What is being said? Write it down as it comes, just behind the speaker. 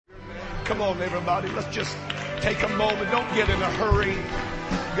Come on, everybody. Let's just take a moment. Don't get in a hurry.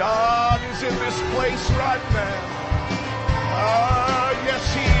 God is in this place right now.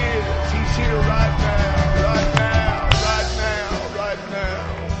 Yes, He is. He's here right now, right now, right now, right now.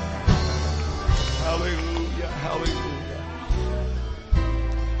 Hallelujah, hallelujah.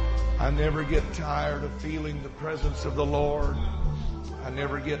 I never get tired of feeling the presence of the Lord. I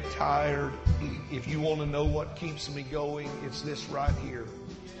never get tired. If you want to know what keeps me going, it's this right here.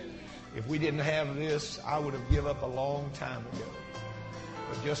 If we didn't have this, I would have given up a long time ago.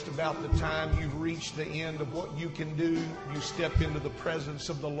 But just about the time you've reached the end of what you can do, you step into the presence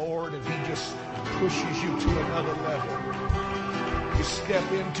of the Lord and He just pushes you to another level. You step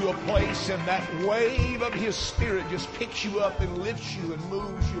into a place and that wave of His Spirit just picks you up and lifts you and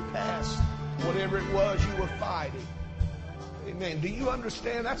moves you past whatever it was you were fighting. Amen. Do you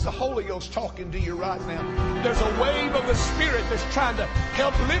understand? That's the Holy Ghost talking to you right now. There's a wave of the Spirit that's trying to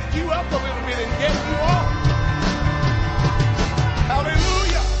help lift you up a little bit and get you off.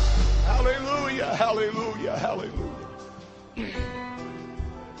 Hallelujah. Hallelujah. Hallelujah. Hallelujah.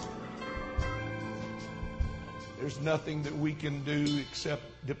 There's nothing that we can do except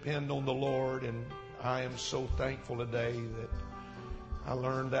depend on the Lord. And I am so thankful today that I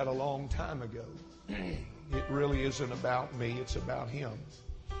learned that a long time ago. It really isn't about me, it's about Him.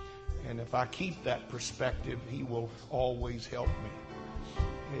 And if I keep that perspective, He will always help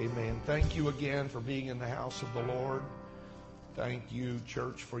me. Amen. Thank you again for being in the house of the Lord. Thank you,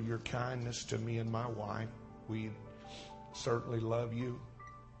 church, for your kindness to me and my wife. We certainly love you.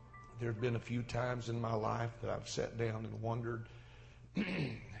 There have been a few times in my life that I've sat down and wondered,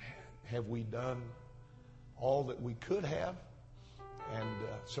 have we done all that we could have? And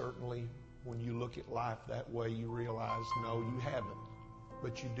certainly, when you look at life that way, you realize, no, you haven't.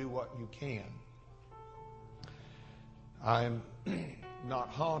 But you do what you can. I'm not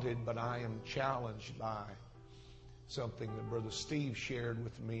haunted, but I am challenged by something that Brother Steve shared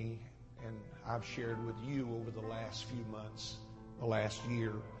with me, and I've shared with you over the last few months, the last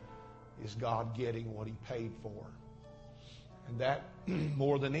year, is God getting what He paid for. And that,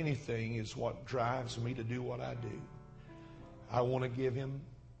 more than anything, is what drives me to do what I do. I want to give Him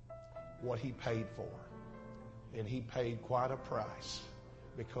what He paid for. And He paid quite a price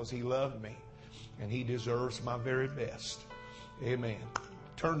because He loved me and He deserves my very best. Amen.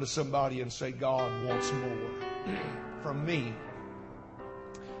 Turn to somebody and say, God wants more from me.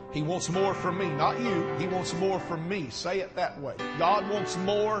 He wants more from me, not you. He wants more from me. Say it that way. God wants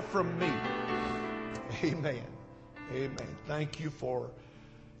more from me. Amen. Amen. Thank you for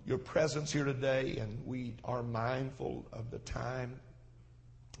your presence here today, and we are mindful of the time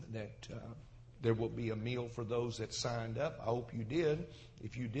that there will be a meal for those that signed up. I hope you did.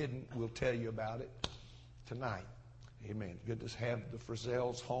 If you didn't, we'll tell you about it tonight. Amen. Good to have the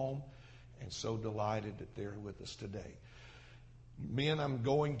Frizzels home, and so delighted that they're with us today. Men, I'm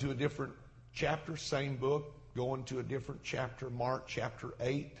going to a different chapter, same book, going to a different chapter, Mark chapter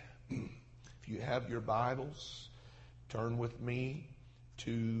 8. If you have your Bibles, turn with me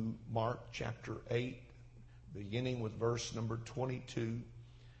to Mark chapter 8, beginning with verse number 22.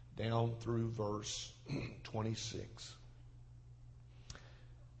 Down through verse 26.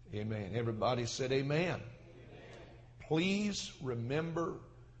 Amen. Everybody said amen. Amen. Please remember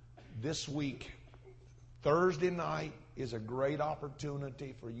this week, Thursday night is a great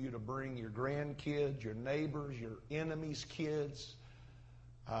opportunity for you to bring your grandkids, your neighbors, your enemies' kids,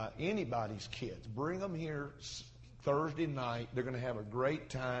 anybody's kids. Bring them here Thursday night. They're going to have a great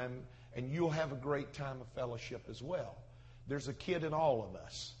time, and you'll have a great time of fellowship as well. There's a kid in all of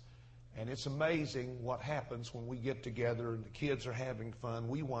us. And it's amazing what happens when we get together and the kids are having fun.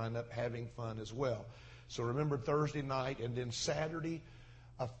 We wind up having fun as well. So remember Thursday night, and then Saturday,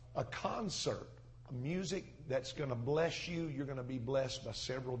 a concert, music that's going to bless you. You're going to be blessed by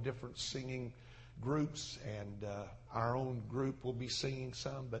several different singing groups, and our own group will be singing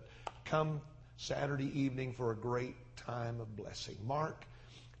some. But come Saturday evening for a great time of blessing. Mark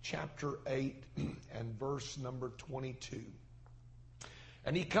chapter 8 and verse number 22.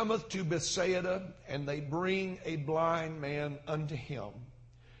 And he cometh to Bethsaida, and they bring a blind man unto him,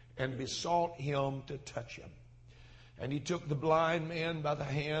 and besought him to touch him. And he took the blind man by the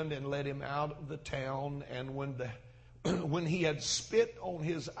hand and led him out of the town. And when he had spit on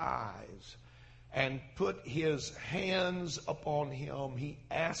his eyes and put his hands upon him, he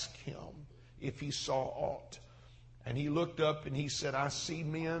asked him if he saw aught. And he looked up and he said, I see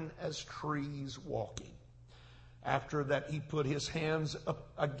men as trees walking. After that, he put his hands up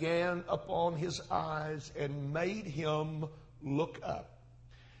again upon his eyes and made him look up.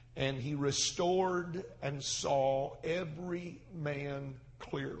 And he restored and saw every man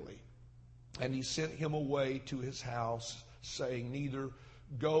clearly. And he sent him away to his house, saying, neither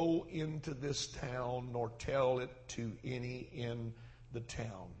go into this town nor tell it to any in the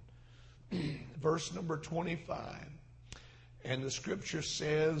town. Verse number 25. And the scripture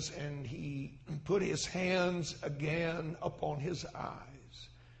says, and he put his hands again upon his eyes,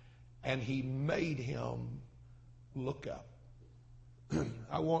 and he made him look up.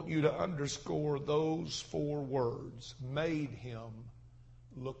 I want you to underscore those 4 words. Made him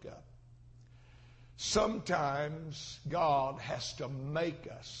look up. Sometimes God has to make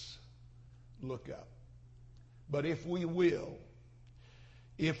us look up. But if we will,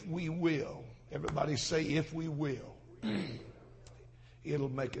 everybody say, if we will, it'll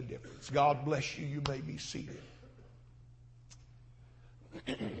make a difference. God bless you. You may be seated.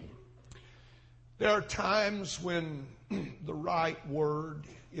 There are times when the right word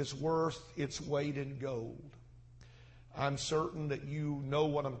is worth its weight in gold. I'm certain that you know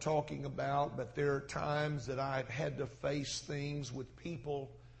what I'm talking about, but there are times that I've had to face things with people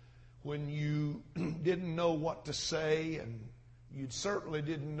when you didn't know what to say, and you certainly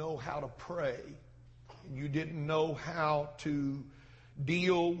didn't know how to pray, and you didn't know how to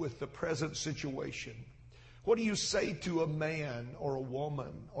deal with the present situation. What do you say to a man or a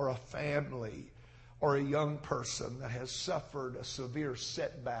woman or a family or a young person that has suffered a severe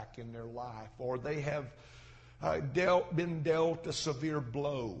setback in their life, or they have been dealt a severe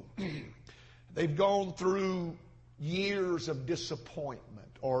blow? They've gone through years of disappointment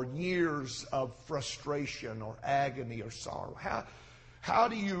or years of frustration or agony or sorrow. How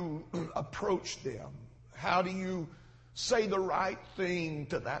do you approach them? How do you say the right thing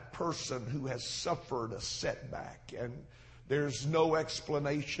to that person who has suffered a setback and there's no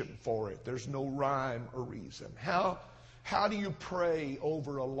explanation for it? There's no rhyme or reason. How do you pray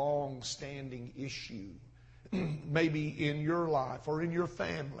over a long-standing issue? Maybe in your life or in your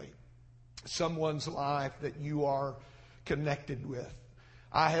family, someone's life that you are connected with.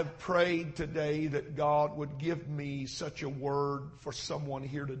 I have prayed today that God would give me such a word for someone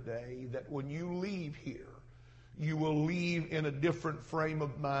here today that when you leave here, you will leave in a different frame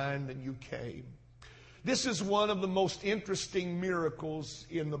of mind than you came. This is one of the most interesting miracles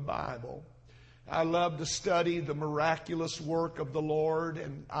in the Bible. I love to study the miraculous work of the Lord,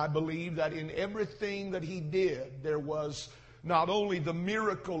 and I believe that in everything that He did, there was not only the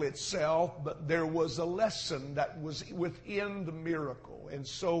miracle itself, but there was a lesson that was within the miracle. And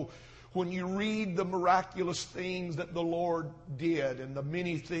so when you read the miraculous things that the Lord did and the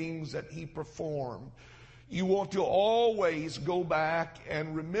many things that He performed, you want to always go back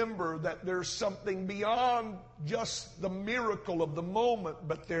and remember that there's something beyond just the miracle of the moment,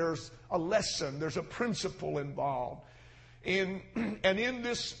 but there's a lesson, there's a principle involved. And in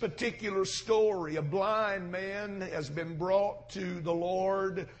this particular story, a blind man has been brought to the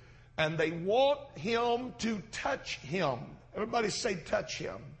Lord, and they want him to touch him. Everybody say, touch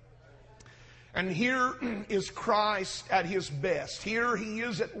him. And here is Christ at His best. Here He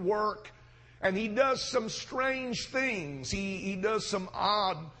is at work. And He does some strange things. He does some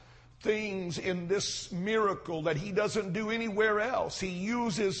odd things in this miracle that He doesn't do anywhere else. He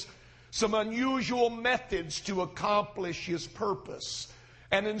uses some unusual methods to accomplish His purpose.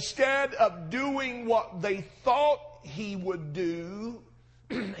 And instead of doing what they thought He would do,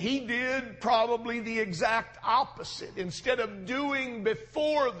 He did probably the exact opposite. Instead of doing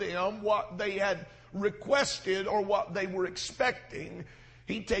before them what they had requested or what they were expecting,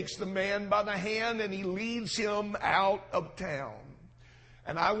 He takes the man by the hand and He leads him out of town.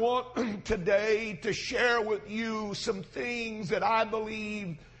 And I want today to share with you some things that I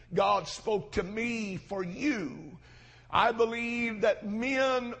believe God spoke to me for you. I believe that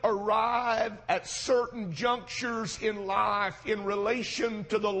men arrive at certain junctures in life in relation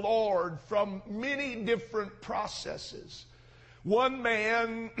to the Lord from many different processes. One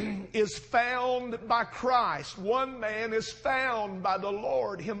man is found by Christ. One man is found by the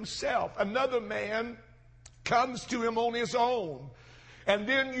Lord Himself. Another man comes to Him on his own. And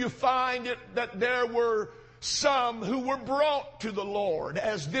then you find it that there were some who were brought to the Lord,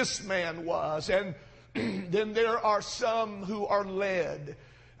 as this man was. And then there are some who are led,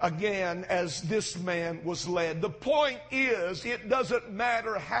 again, as this man was led. The point is, it doesn't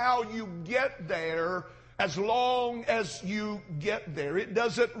matter how you get there, as long as you get there. It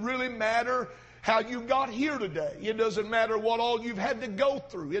doesn't really matter how you got here today. It doesn't matter what all you've had to go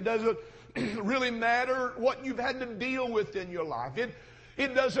through. It doesn't really matter what you've had to deal with in your life.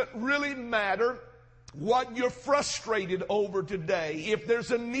 It doesn't really matter what you're frustrated over today. If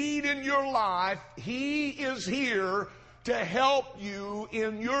there's a need in your life, He is here to help you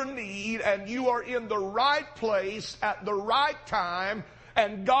in your need, and you are in the right place at the right time,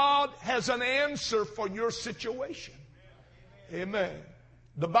 And God has an answer for your situation. Amen.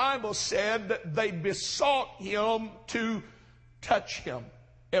 The Bible said that they besought him to touch him.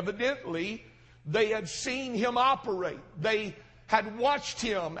 Evidently, they had seen him operate. They had watched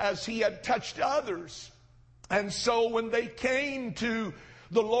him as he had touched others. And so when they came to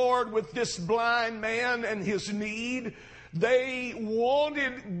the Lord with this blind man and his need, they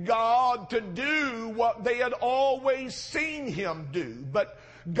wanted God to do what they had always seen him do. But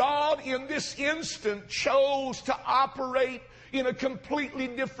God in this instant chose to operate in a completely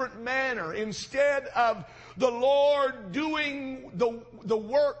different manner. Instead of the Lord doing the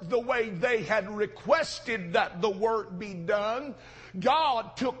work the way they had requested that the work be done,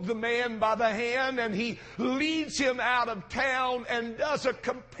 God took the man by the hand and he leads him out of town and does a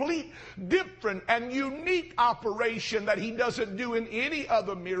complete different and unique operation that he doesn't do in any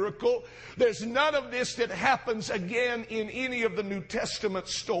other miracle. There's none of this that happens again in any of the New Testament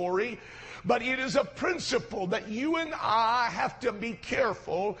story. But it is a principle that you and I have to be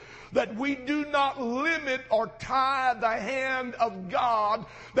careful that we do not limit or tie the hand of God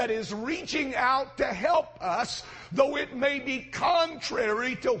that is reaching out to help us, though it may be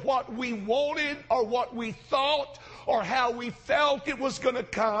contrary to what we wanted or what we thought or how we felt it was going to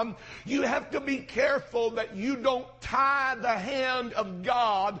come. You have to be careful that you don't tie the hand of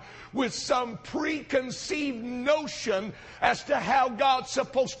God with some preconceived notion as to how God's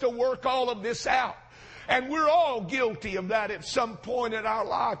supposed to work all of this out. And we're all guilty of that at some point in our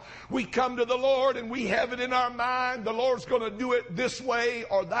life. We come to the Lord and we have it in our mind. The Lord's going to do it this way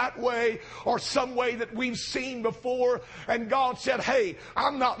or that way or some way that we've seen before. And God said, hey,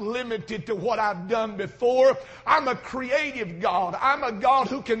 I'm not limited to what I've done before. I'm a creative God. I'm a God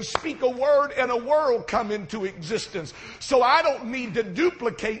who can speak a word and a world come into existence. So I don't need to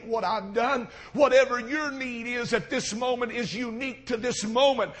duplicate what I've done. Whatever your need is at this moment is unique to this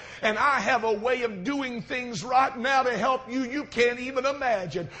moment. And I have a way of doing things right now to help you can't even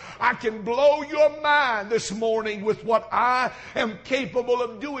imagine. I can blow your mind this morning with what I am capable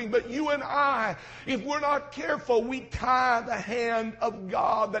of doing. But you and I, if we're not careful, we tie the hand of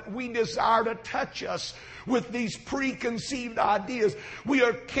God that we desire to touch us with these preconceived ideas. We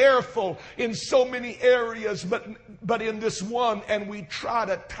are careful in so many areas, but in this one, and we try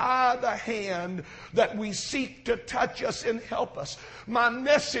to tie the hand that we seek to touch us and help us. My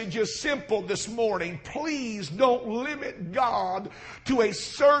message is simple this morning. Please don't limit God to a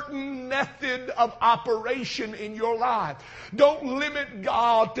certain method of operation in your life. Don't limit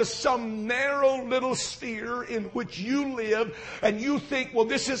God to some narrow little sphere in which you live and you think, well,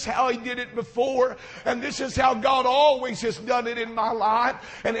 this is how He did it before, and this is how God always has done it in my life,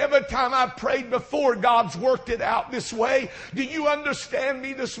 and every time I prayed before, God's worked it out this way. Do you understand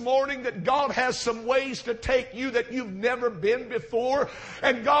me this morning that God has some ways to take you that you've never been before,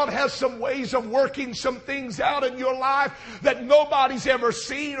 and God has some ways of working some things out in your life that nobody's ever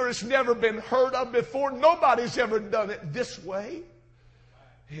seen or has never been heard of before? Nobody's ever done it this way.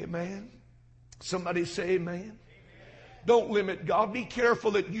 Amen. Somebody say amen. Don't limit God. Be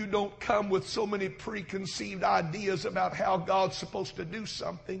careful that you don't come with so many preconceived ideas about how God's supposed to do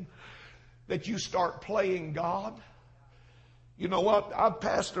something that you start playing God. You know what? I've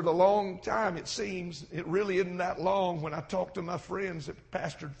pastored a long time, it seems. It really isn't that long. When I talk to my friends that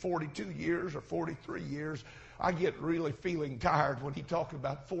pastored 42 years or 43 years, I get really feeling tired when he talks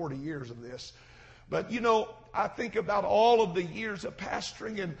about 40 years of this. But, you know, I think about all of the years of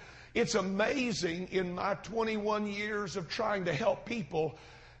pastoring, and it's amazing in my 21 years of trying to help people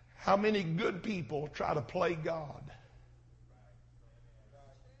how many good people try to play God.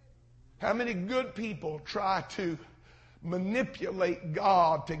 How many good people try to manipulate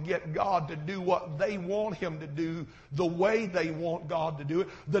God to get God to do what they want Him to do the way they want God to do it.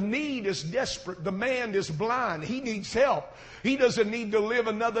 The need is desperate. The man is blind. He needs help. He doesn't need to live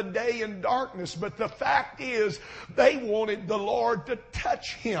another day in darkness. But the fact is, they wanted the Lord to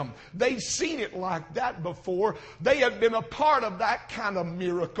touch him. They've seen it like that before. They had been a part of that kind of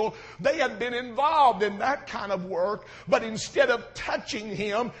miracle. They had been involved in that kind of work. But instead of touching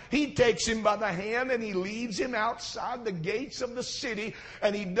him, He takes him by the hand and He leads him outside the gates of the city,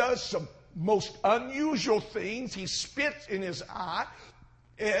 and He does some most unusual things. He spits in his eye.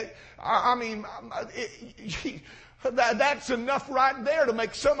 That's enough right there to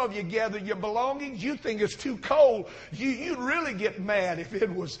make some of you gather your belongings. You think it's too cold. You'd really get mad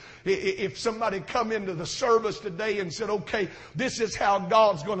if somebody come into the service today and said, okay, this is how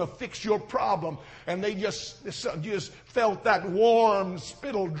God's going to fix your problem. And they just felt that warm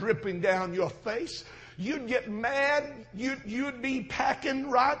spittle dripping down your face. You'd get mad. You'd be packing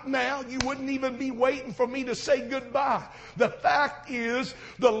right now. You wouldn't even be waiting for me to say goodbye. The fact is,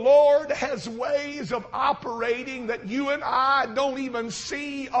 the Lord has ways of operating that you and I don't even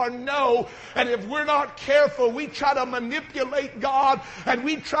see or know. And if we're not careful, we try to manipulate God and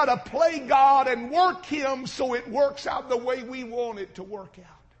we try to play God and work Him so it works out the way we want it to work out.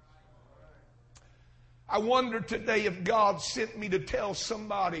 I wonder today if God sent me to tell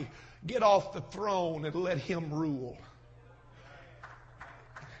somebody, get off the throne and let Him rule.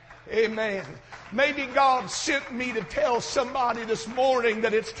 Amen. Maybe God sent me to tell somebody this morning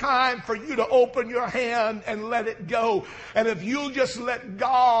that it's time for you to open your hand and let it go. And if you'll just let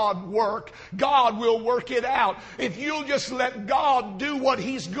God work, God will work it out. If you'll just let God do what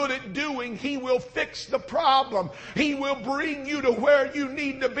He's good at doing, He will fix the problem. He will bring you to where you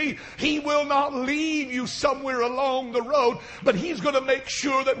need to be. He will not leave you somewhere along the road, but He's going to make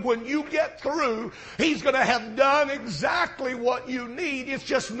sure that when you get through, He's going to have done exactly what you need. It's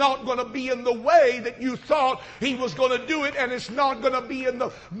just not going to be in the way that you thought He was going to do it, and it's not going to be in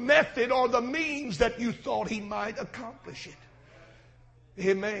the method or the means that you thought He might accomplish it.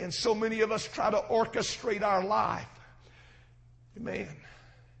 Amen. So many of us try to orchestrate our life. Amen.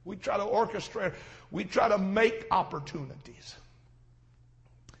 We try to orchestrate. We try to make opportunities.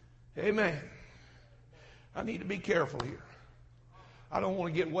 Amen. I need to be careful here. I don't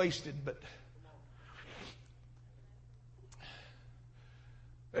want to get wasted, but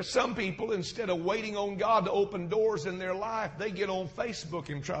there's some people, instead of waiting on God to open doors in their life, they get on Facebook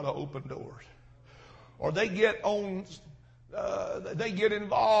and try to open doors. Or they get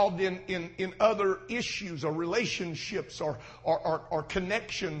involved in other issues or relationships or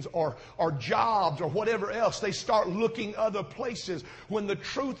connections or jobs or whatever else. They start looking other places when the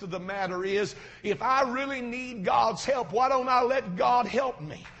truth of the matter is, if I really need God's help, why don't I let God help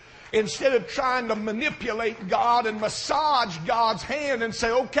me? Instead of trying to manipulate God and massage God's hand and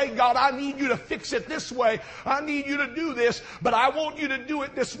say, okay, God, I need you to fix it this way. I need you to do this, but I want you to do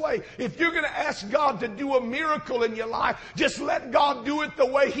it this way. If you're going to ask God to do a miracle in your life, just let God do it the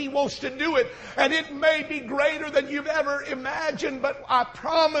way He wants to do it. And it may be greater than you've ever imagined, but I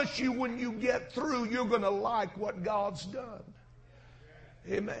promise you, when you get through, you're going to like what God's done.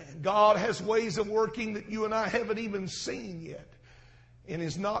 Amen. God has ways of working that you and I haven't even seen yet. And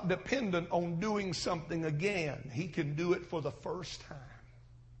is not dependent on doing something again. He can do it for the first time.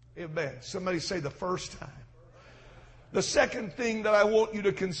 Amen. Somebody say the first time. The second thing that I want you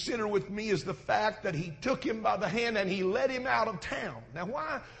to consider with me is the fact that He took him by the hand and He led him out of town. Now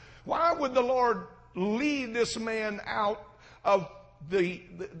why would the Lord lead this man out of the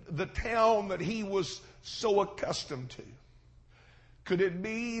town that he was so accustomed to? Could it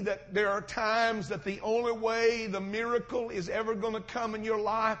be that there are times that the only way the miracle is ever going to come in your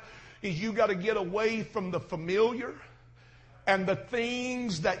life is you got to get away from the familiar and the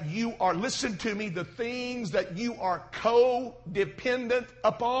things that you are, listen to me, the things that you are codependent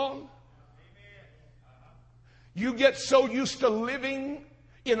upon? You get so used to living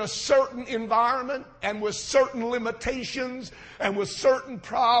in a certain environment and with certain limitations and with certain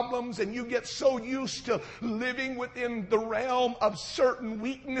problems, and you get so used to living within the realm of certain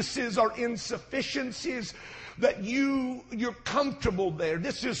weaknesses or insufficiencies that you're comfortable there.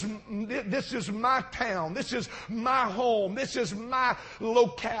 This is my town. This is my home. This is my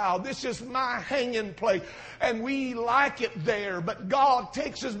locale. This is my hanging place. And we like it there. But God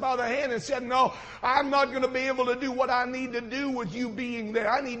takes us by the hand and said, no, I'm not going to be able to do what I need to do with you being there.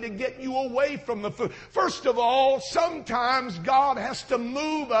 I need to get you away from the food. First of all, sometimes God has to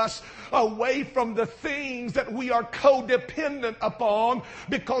move us away from the things that we are codependent upon,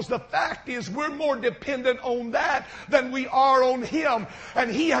 because the fact is we're more dependent on that than we are on Him.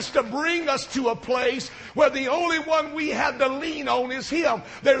 And He has to bring us to a place where the only one we have to lean on is Him.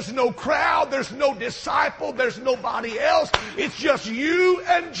 There's no crowd, there's no disciple, there's nobody else. It's just you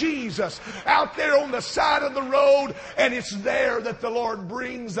and Jesus out there on the side of the road, and it's there that the Lord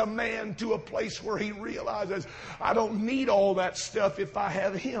brings a man to a place where he realizes, I don't need all that stuff if I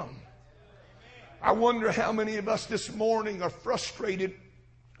have Him. I wonder how many of us this morning are frustrated,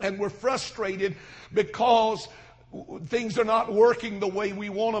 and we're frustrated because things are not working the way we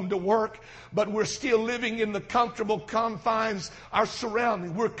want them to work, but we're still living in the comfortable confines, our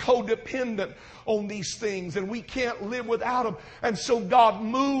surroundings. We're codependent on these things, and we can't live without them. And so God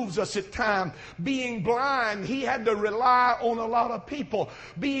moves us at times. Being blind, He had to rely on a lot of people.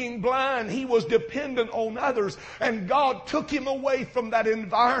 Being blind, He was dependent on others. And God took him away from that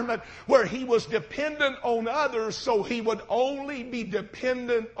environment where he was dependent on others, so he would only be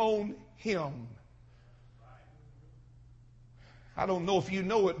dependent on Him. I don't know if you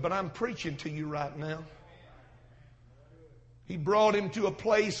know it, but I'm preaching to you right now. He brought him to a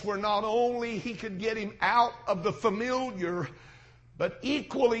place where not only he could get him out of the familiar, but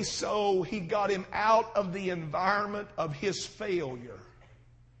equally so, he got him out of the environment of his failure.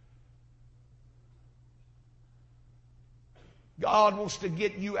 God wants to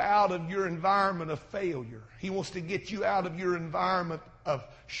get you out of your environment of failure. He wants to get you out of your environment of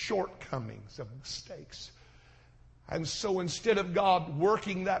shortcomings, of mistakes. And so instead of God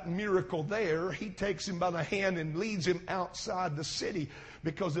working that miracle there, He takes him by the hand and leads him outside the city.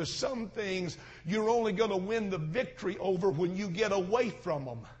 Because there's some things you're only going to win the victory over when you get away from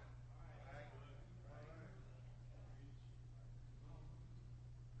them.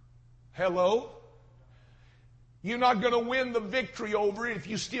 Hello? You're not going to win the victory over it if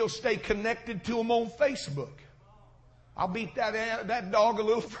you still stay connected to them on Facebook. I'll beat that dog a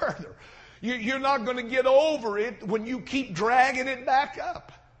little further. You're not going to get over it when you keep dragging it back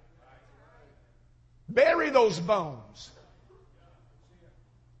up. Bury those bones.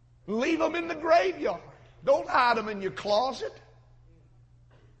 Leave them in the graveyard. Don't hide them in your closet.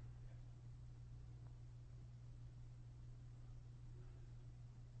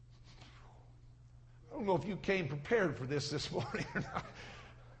 I don't know if you came prepared for this morning or not.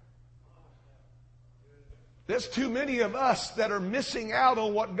 There's too many of us that are missing out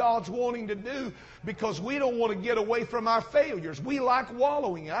on what God's wanting to do because we don't want to get away from our failures. We like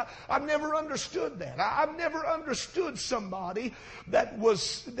wallowing. I've never understood that. I've never understood somebody that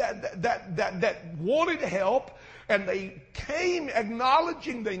wanted help and they came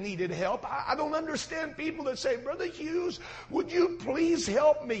acknowledging they needed help. I don't understand people that say, Brother Hughes, would you please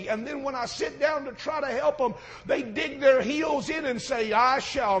help me? And then when I sit down to try to help them, they dig their heels in and say, I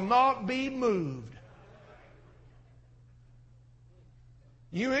shall not be moved.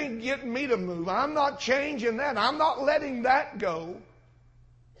 You ain't getting me to move. I'm not changing that. I'm not letting that go.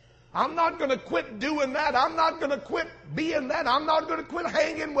 I'm not going to quit doing that. I'm not going to quit being that. I'm not going to quit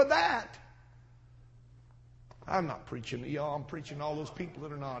hanging with that. I'm not preaching to y'all. I'm preaching to all those people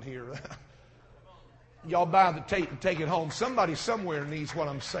that are not here. Y'all buy the tape and take it home. Somebody somewhere needs what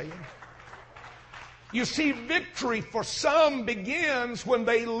I'm saying. You see, victory for some begins when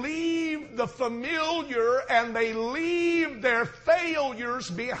they leave the familiar and they leave their failures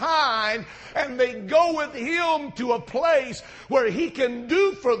behind and they go with Him to a place where He can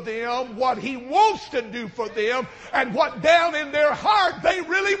do for them what He wants to do for them and what down in their heart they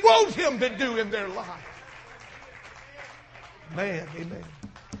really want Him to do in their life. Man, amen.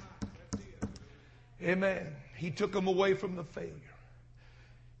 Amen. He took them away from the failure.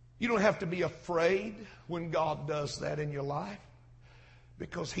 You don't have to be afraid when God does that in your life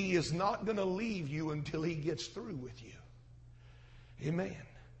because He is not going to leave you until He gets through with you. Amen.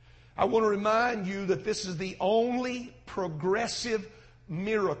 I want to remind you that this is the only progressive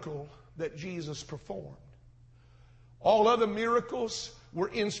miracle that Jesus performed. All other miracles were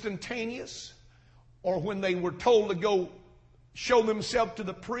instantaneous, or when they were told to go show themselves to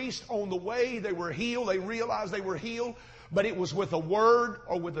the priest on the way, they were healed. They realized they were healed. But it was with a word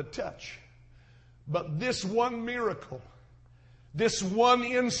or with a touch. But this one miracle, this one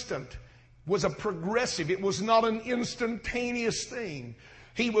instant, was a progressive. It was not an instantaneous thing.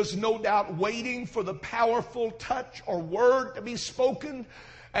 He was no doubt waiting for the powerful touch or word to be spoken.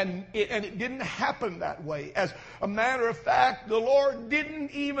 And it didn't happen that way. As a matter of fact, the Lord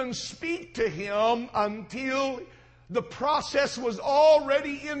didn't even speak to him until the process was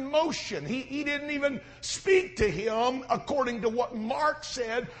already in motion. He didn't even speak to him, according to what Mark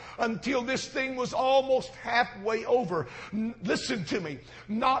said, until this thing was almost halfway over. Listen to me.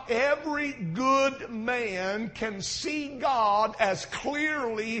 Not every good man can see God as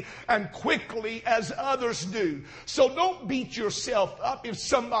clearly and quickly as others do. So don't beat yourself up if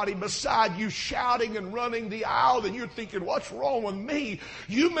somebody beside you shouting and running the aisle and you're thinking, what's wrong with me?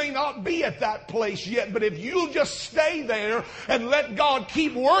 You may not be at that place yet, but if you'll just stay there and let God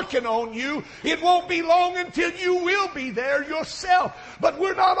keep working on you, it won't be long until you will be there yourself. But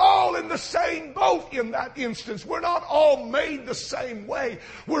we're not all in the same boat in that instance. We're not all made the same way.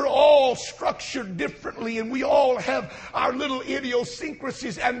 We're all structured differently, and we all have our little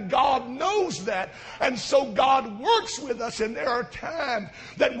idiosyncrasies, and God knows that. And so God works with us, and there are times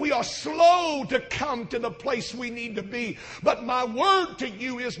that we are slow to come to the place we need to be. But my word to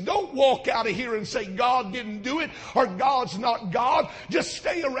you is, don't walk out of here and say God didn't do it or God's not God. Just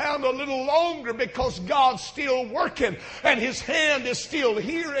stay around a little longer, because God's still working and His hand is still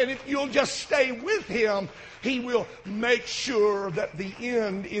here. And if you'll just stay with Him, He will make sure that the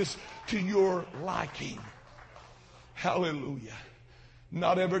end is to your liking. Hallelujah.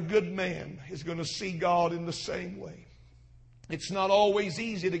 Not every good man is going to see God in the same way. It's not always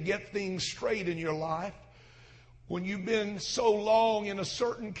easy to get things straight in your life when you've been so long in a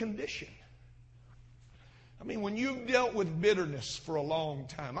certain condition. I mean, when you've dealt with bitterness for a long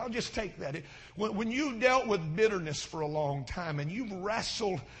time, I'll just take that. When you've dealt with bitterness for a long time and you've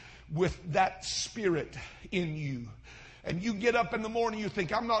wrestled with that spirit in you, and you get up in the morning, you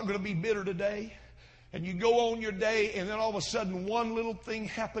think, I'm not going to be bitter today. And you go on your day, and then all of a sudden one little thing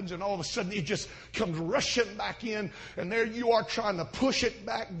happens, and all of a sudden it just comes rushing back in, and there you are trying to push it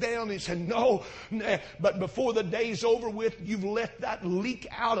back down. And you say, no. But before the day's over with, you've let that leak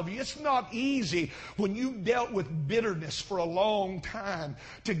out of you. It's not easy when you've dealt with bitterness for a long time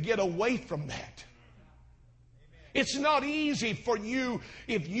to get away from that. It's not easy for you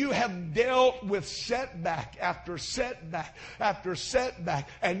if you have dealt with setback after setback after setback,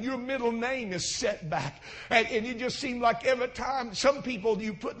 and your middle name is setback. And it just seems like every time some people,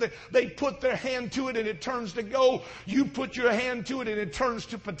 they put their hand to it and it turns to gold. You put your hand to it and it turns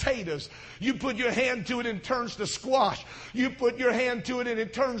to potatoes. You put your hand to it and it turns to squash. You put your hand to it and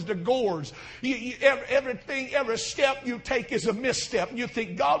it turns to gourds. Every step you take is a misstep. And you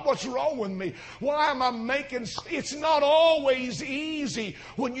think, God, what's wrong with me? Why am I making... It's not always easy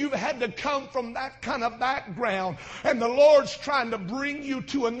when you've had to come from that kind of background and the Lord's trying to bring you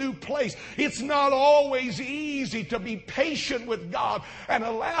to a new place. It's not always easy to be patient with God and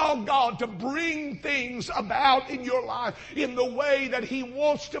allow God to bring things about in your life in the way that He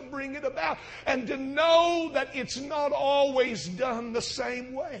wants to bring it about, and to know that it's not always done the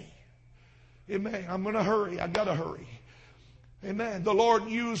same way. Amen. I'm going to hurry. I got to hurry. Amen. The Lord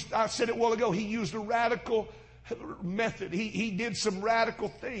used, I said it a while ago, He used a radical method. He did some radical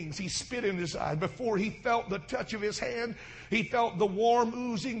things. He spit in his eye. Before he felt the touch of his hand, he felt the warm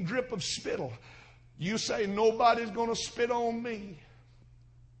oozing drip of spittle. You say, nobody's going to spit on me.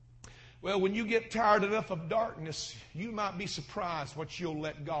 Well, when you get tired enough of darkness, you might be surprised what you'll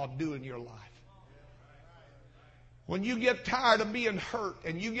let God do in your life. When you get tired of being hurt,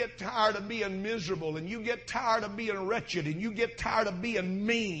 and you get tired of being miserable, and you get tired of being wretched, and you get tired of being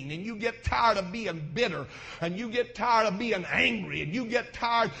mean, and you get tired of being bitter, and you get tired of being angry, and you get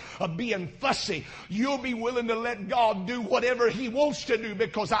tired of being fussy, you'll be willing to let God do whatever He wants to do,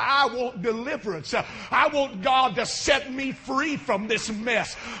 because I want deliverance. I want God to set me free from this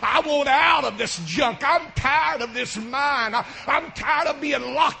mess. I want out of this junk. I'm tired of this mind. I'm tired of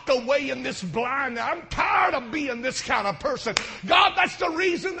being locked away in this blind. I'm tired of being this kind of person. God, that's the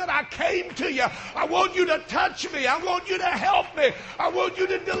reason that I came to you. I want you to touch me. I want you to help me. I want you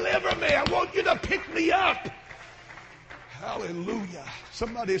to deliver me. I want you to pick me up. Hallelujah.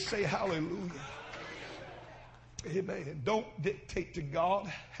 Somebody say hallelujah. Amen. Don't dictate to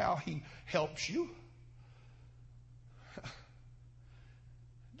God how He helps you.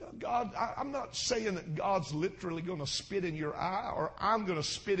 God, I'm not saying that God's literally going to spit in your eye, or I'm going to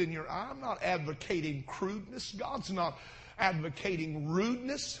spit in your eye. I'm not advocating crudeness. God's not advocating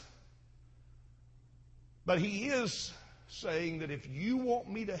rudeness. But He is saying that if you want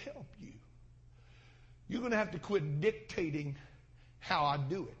me to help you, you're going to have to quit dictating how I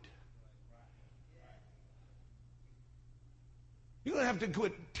do it. You're going to have to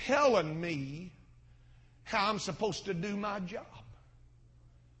quit telling me how I'm supposed to do my job.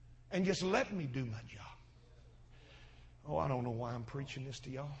 And just let me do my job. Oh, I don't know why I'm preaching this to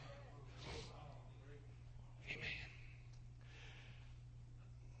y'all. Amen.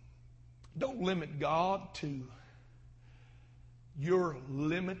 Don't limit God to your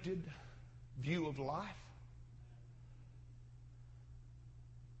limited view of life.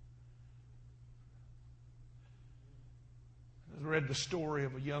 I read the story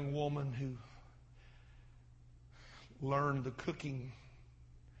of a young woman who learned the cooking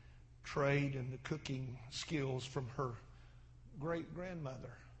trade and the cooking skills from her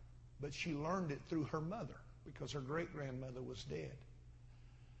great-grandmother. But she learned it through her mother, because her great-grandmother was dead.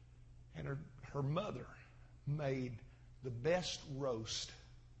 And her mother made the best roast,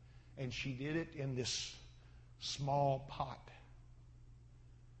 and she did it in this small pot.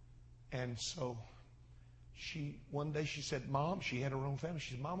 And so one day she said, Mom, she had her own family.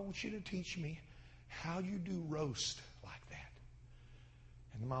 She said, Mom, I want you to teach me how you do roast like that.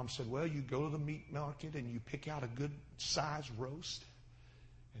 And the mom said, well, you go to the meat market and you pick out a good size roast,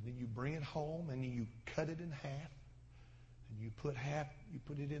 and then you bring it home and you cut it in half, and you put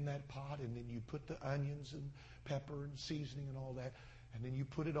it in that pot, and then you put the onions and pepper and seasoning and all that, and then you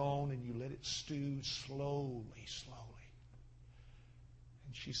put it on and you let it stew slowly.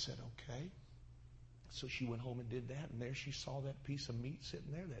 And she said, okay. So she went home and did that, and there she saw that piece of meat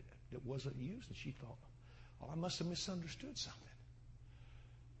sitting there that wasn't used, and she thought, well, I must have misunderstood something.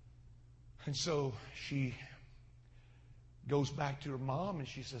 And so she goes back to her mom and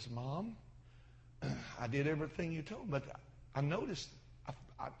she says, Mom, I did everything you told me, but I noticed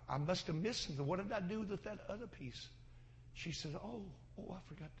I must have missed something. What did I do with that other piece? She said, oh, I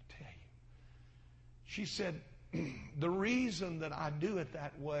forgot to tell you. She said, the reason that I do it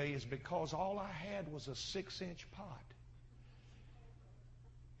that way is because all I had was a 6-inch pot.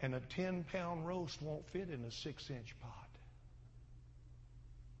 And a 10-pound roast won't fit in a 6-inch pot.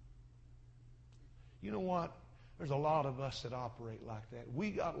 You know what? There's a lot of us that operate like that. We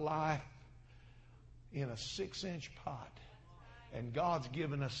got life in a 6-inch pot. And God's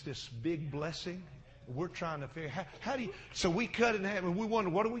given us this big blessing. We're trying to figure how do you... So we cut it in half and we wonder,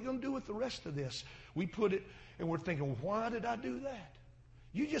 what are we going to do with the rest of this? We put it and we're thinking, well, why did I do that?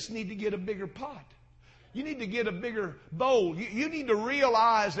 You just need to get a bigger pot. You need to get a bigger bowl. You need to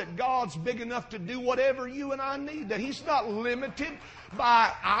realize that God's big enough to do whatever you and I need. That He's not limited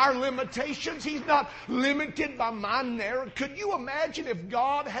by our limitations. He's not limited by my narrow. Could you imagine if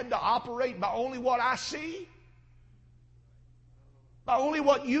God had to operate by only what I see? By only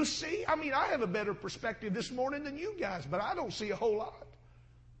what you see? I mean, I have a better perspective this morning than you guys, but I don't see a whole lot.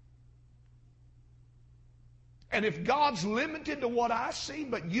 And if God's limited to what I see,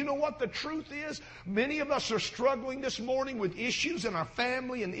 but you know what the truth is? Many of us are struggling this morning with issues in our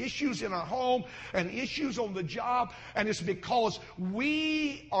family and issues in our home and issues on the job. And it's because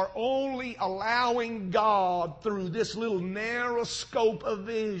we are only allowing God through this little narrow scope of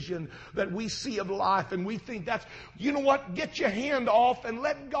vision that we see of life. And we think that's, you know what? Get your hand off and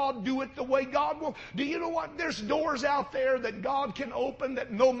let God do it the way God will. Do you know what? There's doors out there that God can open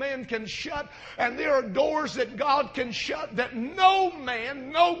that no man can shut. And there are doors that God can shut that no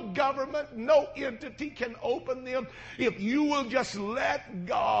man, no government, no entity can open them if you will just let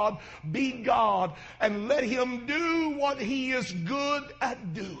God be God and let Him do what He is good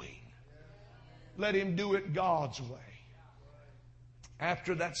at doing. Let Him do it God's way.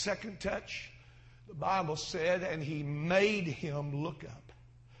 After that second touch, the Bible said, and He made him look up.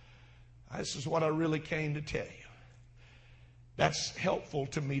 This is what I really came to tell you. That's helpful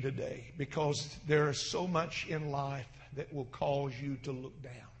to me today because there is so much in life that will cause you to look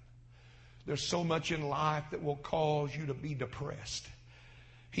down. There's so much in life that will cause you to be depressed.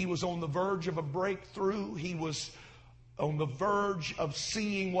 He was on the verge of a breakthrough. He was on the verge of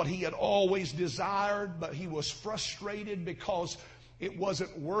seeing what he had always desired, but he was frustrated because it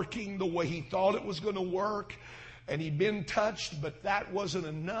wasn't working the way he thought it was going to work. And he'd been touched, but that wasn't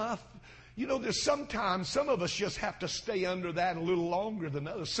enough. You know, there's sometimes some of us just have to stay under that a little longer than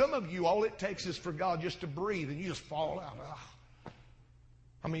others. Some of you, all it takes is for God just to breathe and you just fall out.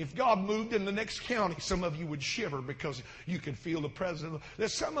 I mean, if God moved in the next county, some of you would shiver because you could feel the presence.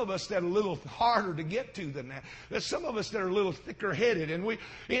 There's some of us that are a little harder to get to than that. There's some of us that are a little thicker-headed. And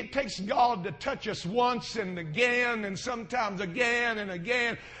it takes God to touch us once and again and sometimes again and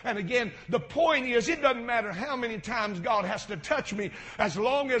again and again. The point is, it doesn't matter how many times God has to touch me as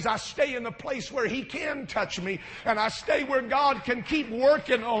long as I stay in the place where He can touch me and I stay where God can keep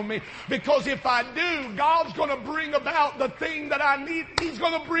working on me. Because if I do, God's going to bring about the thing that I need. He's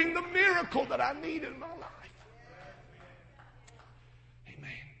going to bring the miracle that I need in my life. Amen.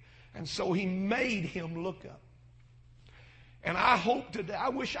 And so He made him look up. And I hope today, I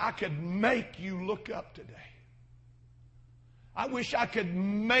wish I could make you look up today. I wish I could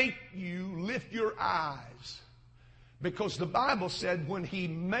make you lift your eyes. Because the Bible said when He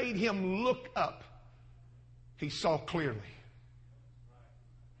made him look up, he saw clearly.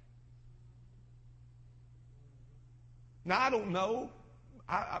 Now, I don't know.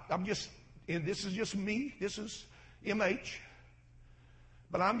 I'm just, and this is just me. This is MH.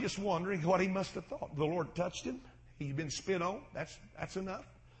 But I'm just wondering what he must have thought. The Lord touched him. He'd been spit on. That's enough.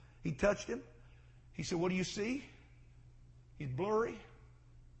 He touched him. He said, what do you see? He's blurry.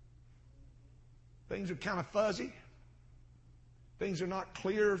 Things are kind of fuzzy. Things are not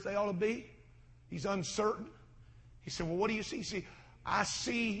clear as they ought to be. He's uncertain. He said, well, what do you see? See, I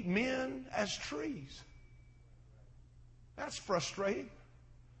see men as trees. That's frustrating.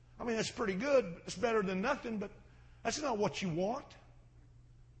 I mean, that's pretty good. It's better than nothing, but that's not what you want.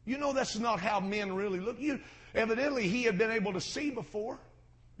 You know that's not how men really look. Evidently, he had been able to see before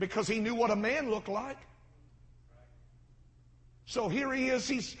because he knew what a man looked like. So here he is.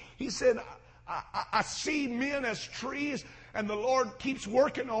 He said, I see men as trees, and the Lord keeps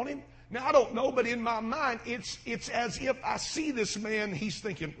working on him. Now, I don't know, but in my mind, it's as if I see this man, he's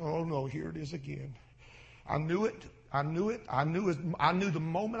thinking, oh, no, here it is again. I knew it. I knew it. I knew the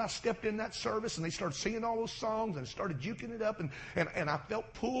moment I stepped in that service and they started singing all those songs and started juking it up and I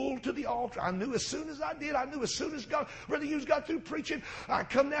felt pulled to the altar. I knew as soon as I did, I knew as soon as God, Brother Hughes got through preaching, I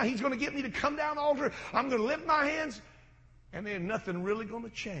come down, he's going to get me to come down the altar. I'm going to lift my hands. and there's nothing really going to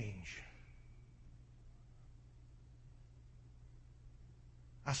change,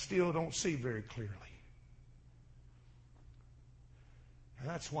 I still don't see very clearly. And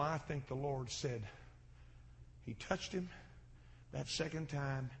that's why I think the Lord said, He touched him that second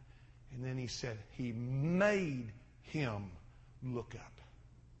time, and then He said, He made him look up.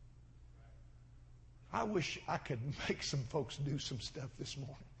 I wish I could make some folks do some stuff this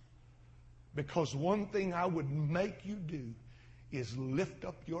morning. Because one thing I would make you do is lift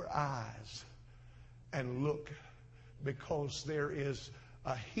up your eyes and look, because there is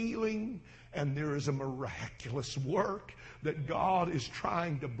a healing and there is a miraculous work that God is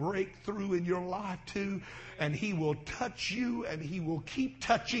trying to break through in your life too. And He will touch you, and He will keep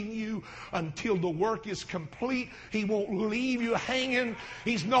touching you until the work is complete. He won't leave you hanging.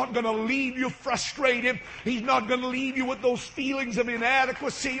 He's not going to leave you frustrated. He's not going to leave you with those feelings of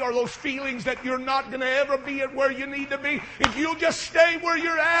inadequacy or ththose feelings that you're not going to ever be at where you need to be. If you'll just stay where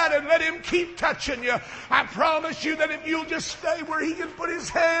you're at and let Him keep touching you, I promise you that if you'll just stay where He can put His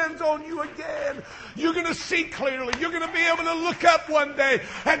hands on you again, you're going to see clearly. You're going to be able to look up one day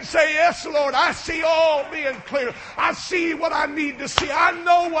and say, yes, Lord, I see all being clear. I see what I need to see. I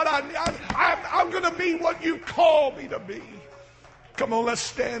know what I'm going to be what You call me to be. Come on, let's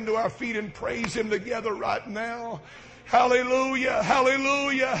stand to our feet and praise Him together right now. Hallelujah,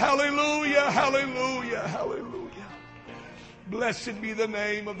 hallelujah, hallelujah, hallelujah, hallelujah. Blessed be the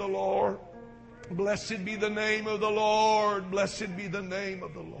name of the Lord. Blessed be the name of the Lord. Blessed be the name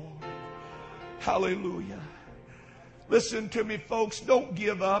of the Lord. Hallelujah. Listen to me, folks. Don't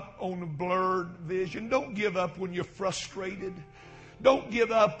give up on a blurred vision. Don't give up when you're frustrated. Don't give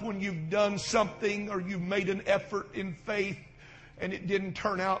up when you've done something or you've made an effort in faith and it didn't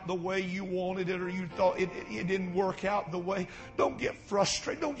turn out the way you wanted it, or you thought it didn't work out the way. Don't get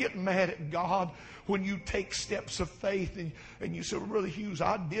frustrated. Don't get mad at God when you take steps of faith and you say, well, Brother Hughes,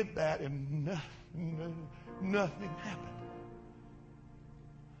 I did that and nothing happened.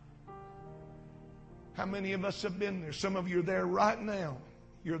 How many of us have been there? Some of you are there right now.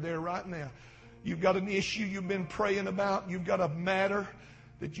 You're there right now. You've got an issue you've been praying about. You've got a matter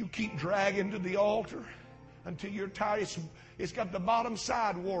that you keep dragging to the altar until you're tired. It's got the bottom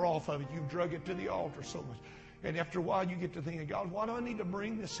side wore off of it. You've drug it to the altar so much. And after a while you get to thinking, God, why do I need to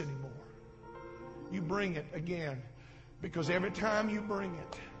bring this anymore? You bring it again, because every time you bring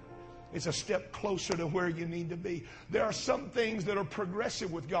it, it's a step closer to where you need to be. There are some things that are progressive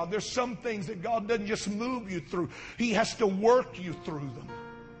with God. There's some things that God doesn't just move you through. He has to work you through them.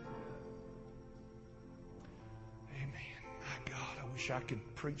 Amen. My God, I wish I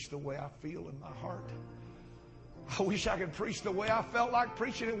could preach the way I feel in my heart. I wish I could preach the way I felt like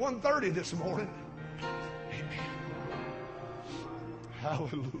preaching at 1:30 this morning. Amen.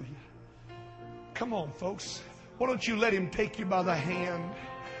 Hallelujah. Come on, folks. Why don't you let Him take you by the hand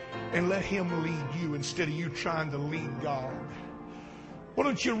and let Him lead you instead of you trying to lead God? Why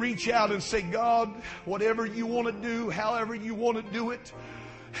don't you reach out and say, God, whatever You want to do, however You want to do it,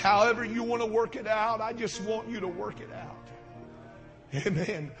 however You want to work it out, I just want You to work it out.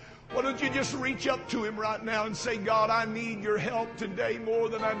 Amen. Why don't you just reach up to Him right now and say, God, I need Your help today more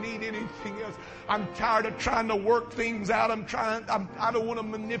than I need anything else. I'm tired of trying to work things out. I don't want to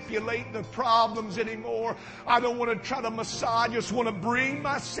manipulate the problems anymore. I don't want to try to massage. I just want to bring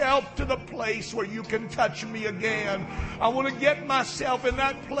myself to the place where You can touch me again. I want to get myself in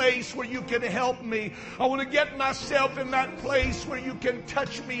that place where You can help me. I want to get myself in that place where You can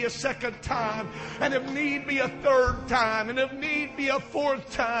touch me a second time, and if need be a third time, and if need be a fourth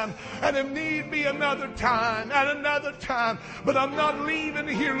time, and if need be another time and another time. But I'm not leaving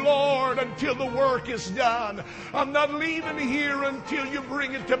here, Lord, until the work is done. I'm not leaving here until You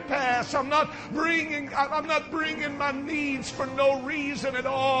bring it to pass. I'm not bringing my needs for no reason at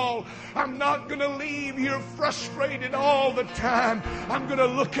all. I'm not going to leave here frustrated all the time. I'm going to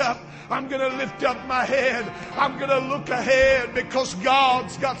look up. I'm going to lift up my head. I'm going to look ahead, because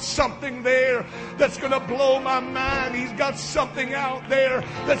God's got something there that's going to blow my mind. He's got something out there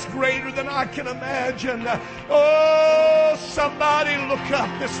that's greater than I can imagine. Oh, somebody look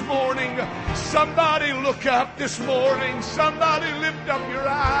up this morning. Somebody look up this morning. Somebody lift up your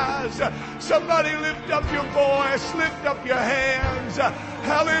eyes. Somebody lift up your voice. Lift up your hands.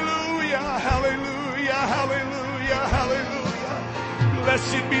 Hallelujah, hallelujah, hallelujah, hallelujah.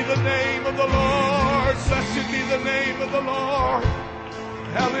 Blessed be the name of the Lord. Blessed be the name of the Lord.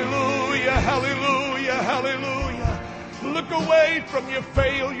 Hallelujah, hallelujah, hallelujah. Look away from your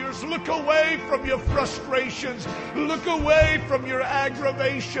failures. Look away from your frustrations. Look away from your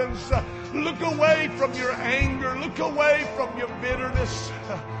aggravations. Look away from your anger. Look away from your bitterness.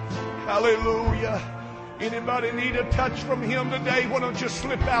 Hallelujah. Anybody need a touch from Him today? Why don't you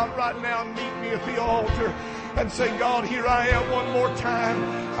slip out right now and meet me at the altar and say, God, here I am one more time.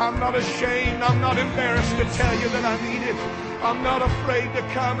 I'm not ashamed. I'm not embarrassed to tell you that I need it. I'm not afraid to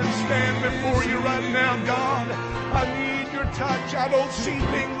come and stand before you right now, God. I need your touch. I don't see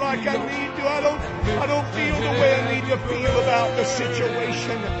things like I need to. I don't feel the way I need to feel about the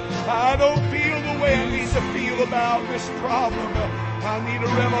situation. I don't feel the way I need to feel about this problem. I need a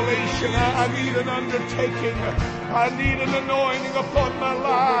revelation. I need an undertaking. I need an anointing upon my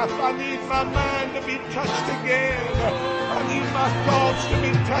life. I need my mind to be touched again. I need my thoughts to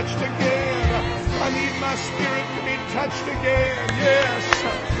be touched again. I need my spirit to be touched again. Yes,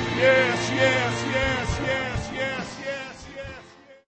 yes, yes, yes, yes.